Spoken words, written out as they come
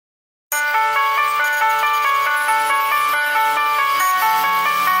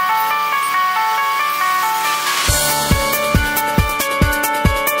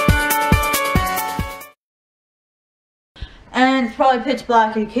probably pitch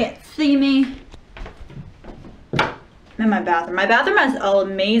black, you can't see me. I'm in my bathroom. My bathroom has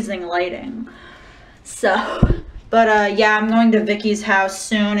amazing lighting. So, but yeah, I'm going to Vicky's house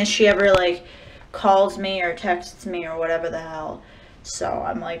soon if she ever like calls me or texts me or whatever the hell. So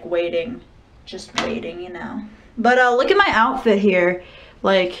I'm like waiting, just waiting, you know. But look at my outfit here.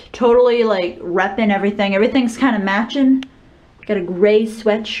 Like totally like repping everything. Everything's kind of matching. Got a gray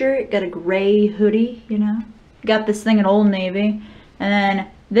sweatshirt, got a gray hoodie, you know. Got this thing in Old Navy. And then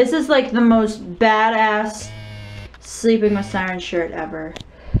this is like the most badass Sleeping with Sirens shirt ever.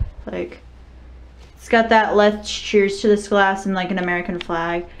 Like, it's got that "Let's cheers to this glass" and like an American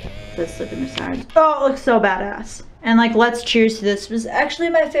flag. It says Sleeping with Sirens. Oh, it looks so badass. And like "Let's Cheers to This" was actually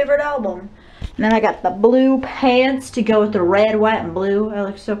my favorite album. And then I got the blue pants to go with the red, white, and blue. I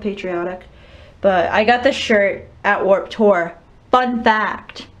look so patriotic. But I got this shirt at Warped Tour. Fun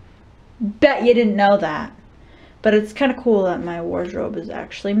fact. Bet you didn't know that. But it's kind of cool that my wardrobe is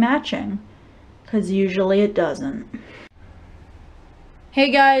actually matching. Because usually it doesn't.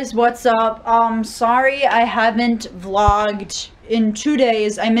 Hey guys, what's up? Sorry I haven't vlogged in 2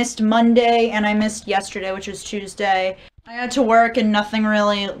 days. I missed Monday and I missed yesterday, which was Tuesday. I had to work and nothing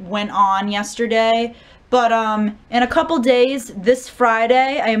really went on yesterday. But in a couple days, this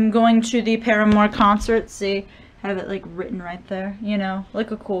Friday, I am going to the Paramore concert. See, I have it like written right there, you know,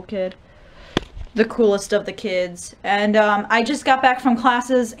 like a cool kid. The coolest of the kids. And I just got back from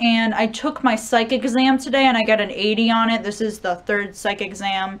classes and I took my psych exam today and I got an 80 on it. This is the third psych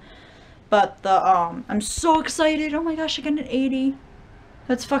exam. But the I'm so excited. Oh my gosh, I got an 80.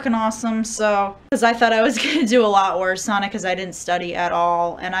 That's fucking awesome. So, because I thought I was gonna do a lot worse on it because I didn't study at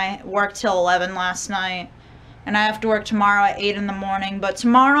all. And I worked till 11 last night. And I have to work tomorrow at 8 in the morning. But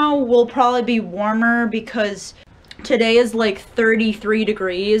tomorrow will probably be warmer because today is like 33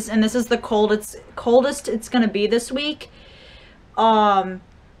 degrees and this is the coldest it's gonna be this week.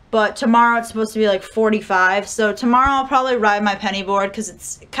 But tomorrow it's supposed to be like 45. So tomorrow I'll probably ride my penny board because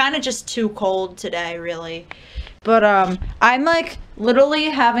it's kind of just too cold today, really. But I'm like literally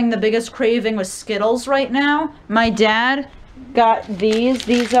having the biggest craving with Skittles right now. My dad got these.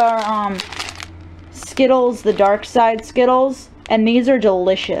 These are Skittles, the dark side Skittles, and these are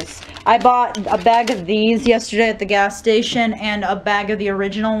delicious. I bought a bag of these yesterday at the gas station and a bag of the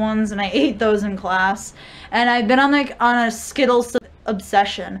original ones, and I ate those in class. And I've been on a Skittles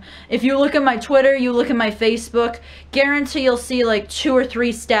obsession. If you look at my Twitter, you look at my Facebook, guarantee you'll see like 2 or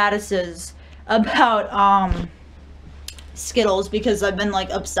 3 statuses about Skittles because I've been like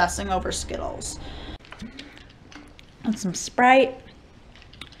obsessing over Skittles. And some Sprite.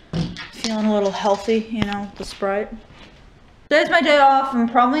 Feeling a little healthy, you know, with the Sprite. Today's my day off. I'm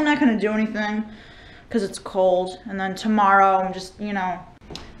probably not going to do anything because it's cold. And then tomorrow I'm just, you know,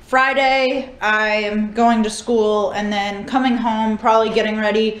 Friday I'm going to school and then coming home, probably getting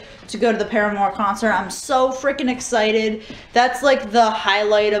ready to go to the Paramore concert. I'm so freaking excited. That's like the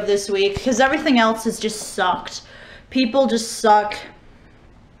highlight of this week because everything else has just sucked. People just suck.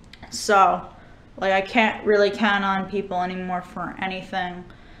 So, like, I can't really count on people anymore for anything.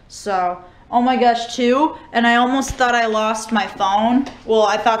 So, oh my gosh, too, and I almost thought I lost my phone. Well,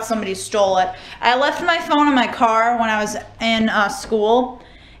 I thought somebody stole it. I left my phone in my car when I was in school,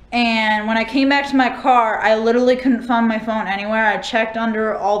 and when I came back to my car, I literally couldn't find my phone anywhere. I checked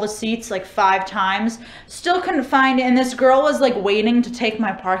under all the seats like 5 times, still couldn't find it, and this girl was like waiting to take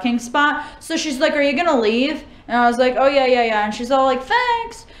my parking spot. So she's like, "Are you gonna leave?" And I was like, "Oh yeah," and she's all like,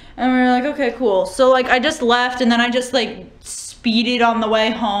 "Thanks." And we were like, "Okay, cool." So like I just left, and then I just like speeded on the way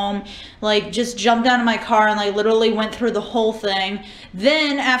home, like just jumped out of my car and like literally went through the whole thing.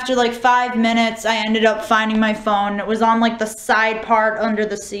 Then after like 5 minutes, I ended up finding my phone. It was on like the side part under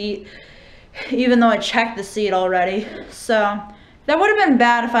the seat, even though I checked the seat already. So that would have been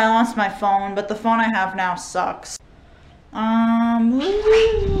bad if I lost my phone, but the phone I have now sucks. Let's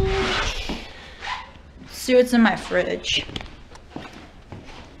see what's in my fridge.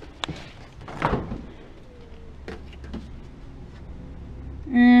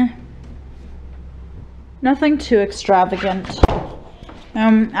 Nothing too extravagant.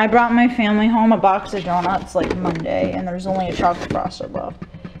 I brought my family home a box of donuts like Monday, and there's only a chocolate frosted left.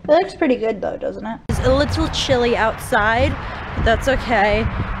 It looks pretty good though, doesn't it? It's a little chilly outside, but that's okay.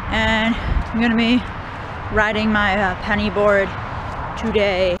 And I'm gonna be riding my penny board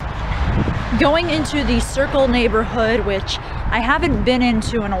today. Going into the Circle neighborhood, which I haven't been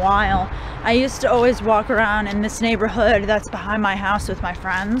into in a while. I used to always walk around in this neighborhood that's behind my house with my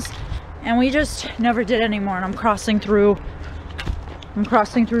friends, and we just never did anymore. And I'm crossing through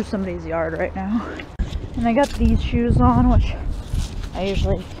somebody's yard right now. And I got these shoes on, which I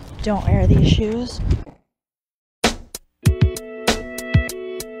usually don't wear these shoes.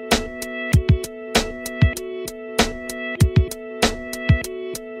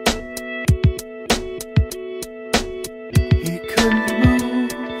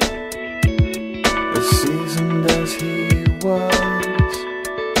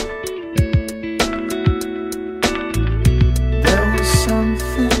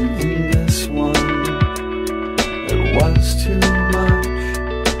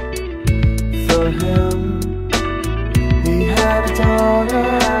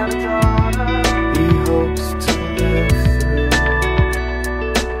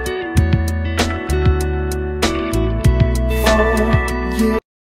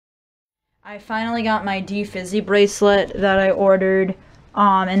 finally got my D Fizzy bracelet that I ordered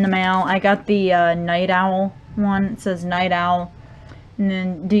in the mail. I got the Night Owl one. It says Night Owl and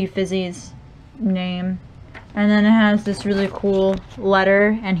then D Fizzy's name. And then it has this really cool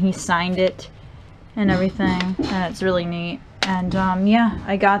letter and he signed it and everything. And it's really neat. And yeah,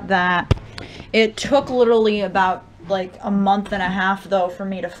 I got that. It took literally about like a month and a half though for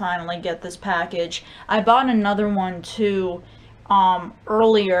me to finally get this package. I bought another one too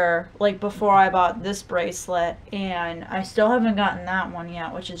earlier, like before I bought this bracelet, and I still haven't gotten that one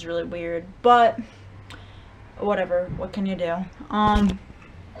yet, which is really weird, but whatever, what can you do?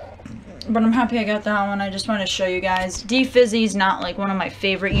 But I'm happy I got that one. I just want to show you guys. D Fizzy's not like one of my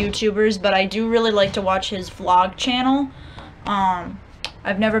favorite YouTubers, but I do really like to watch his vlog channel.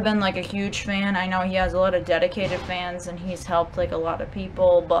 I've never been like a huge fan. I know he has a lot of dedicated fans and he's helped like a lot of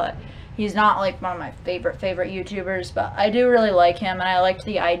people, but he's not like one of my favorite YouTubers. But I do really like him and I liked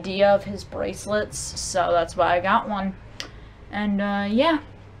the idea of his bracelets, so that's why I got one. And yeah,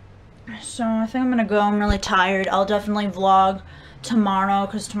 so I think I'm gonna go. I'm really tired. I'll definitely vlog tomorrow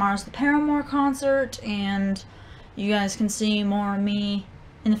because tomorrow's the Paramore concert and you guys can see more of me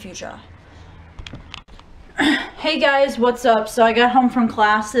in the future. Hey guys, what's up? So I got home from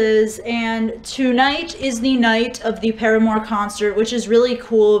classes and tonight is the night of the Paramore concert, which is really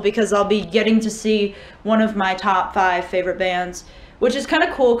cool because I'll be getting to see one of my top 5 favorite bands, which is kind of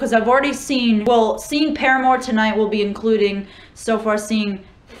cool because I've already seen Paramore tonight. Will be including so far seeing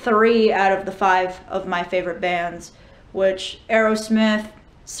 3 out of the 5 of my favorite bands, which Aerosmith,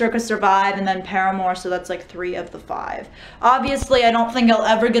 Circa Survive, and then Paramore, so that's like 3 of the 5. Obviously, I don't think I'll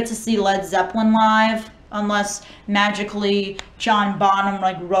ever get to see Led Zeppelin live, unless magically John Bonham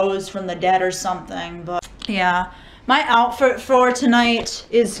like rose from the dead or something. But yeah, my outfit for tonight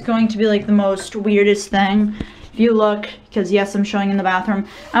is going to be like the most weirdest thing. If you look, because yes, I'm showing in the bathroom,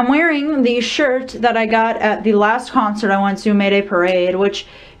 I'm wearing the shirt that I got at the last concert I went to, Mayday Parade, which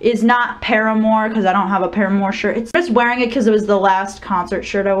is not Paramore because I don't have a Paramore shirt. It's just wearing it because it was the last concert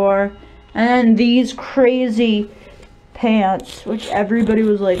shirt I wore. And then these crazy pants, which everybody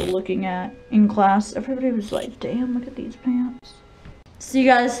was like looking at in class. Everybody was like, damn, look at these pants. See you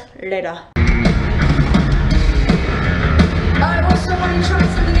guys later. Alright, well, so why don't you try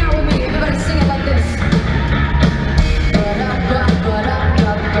something out with me? Everybody sing it.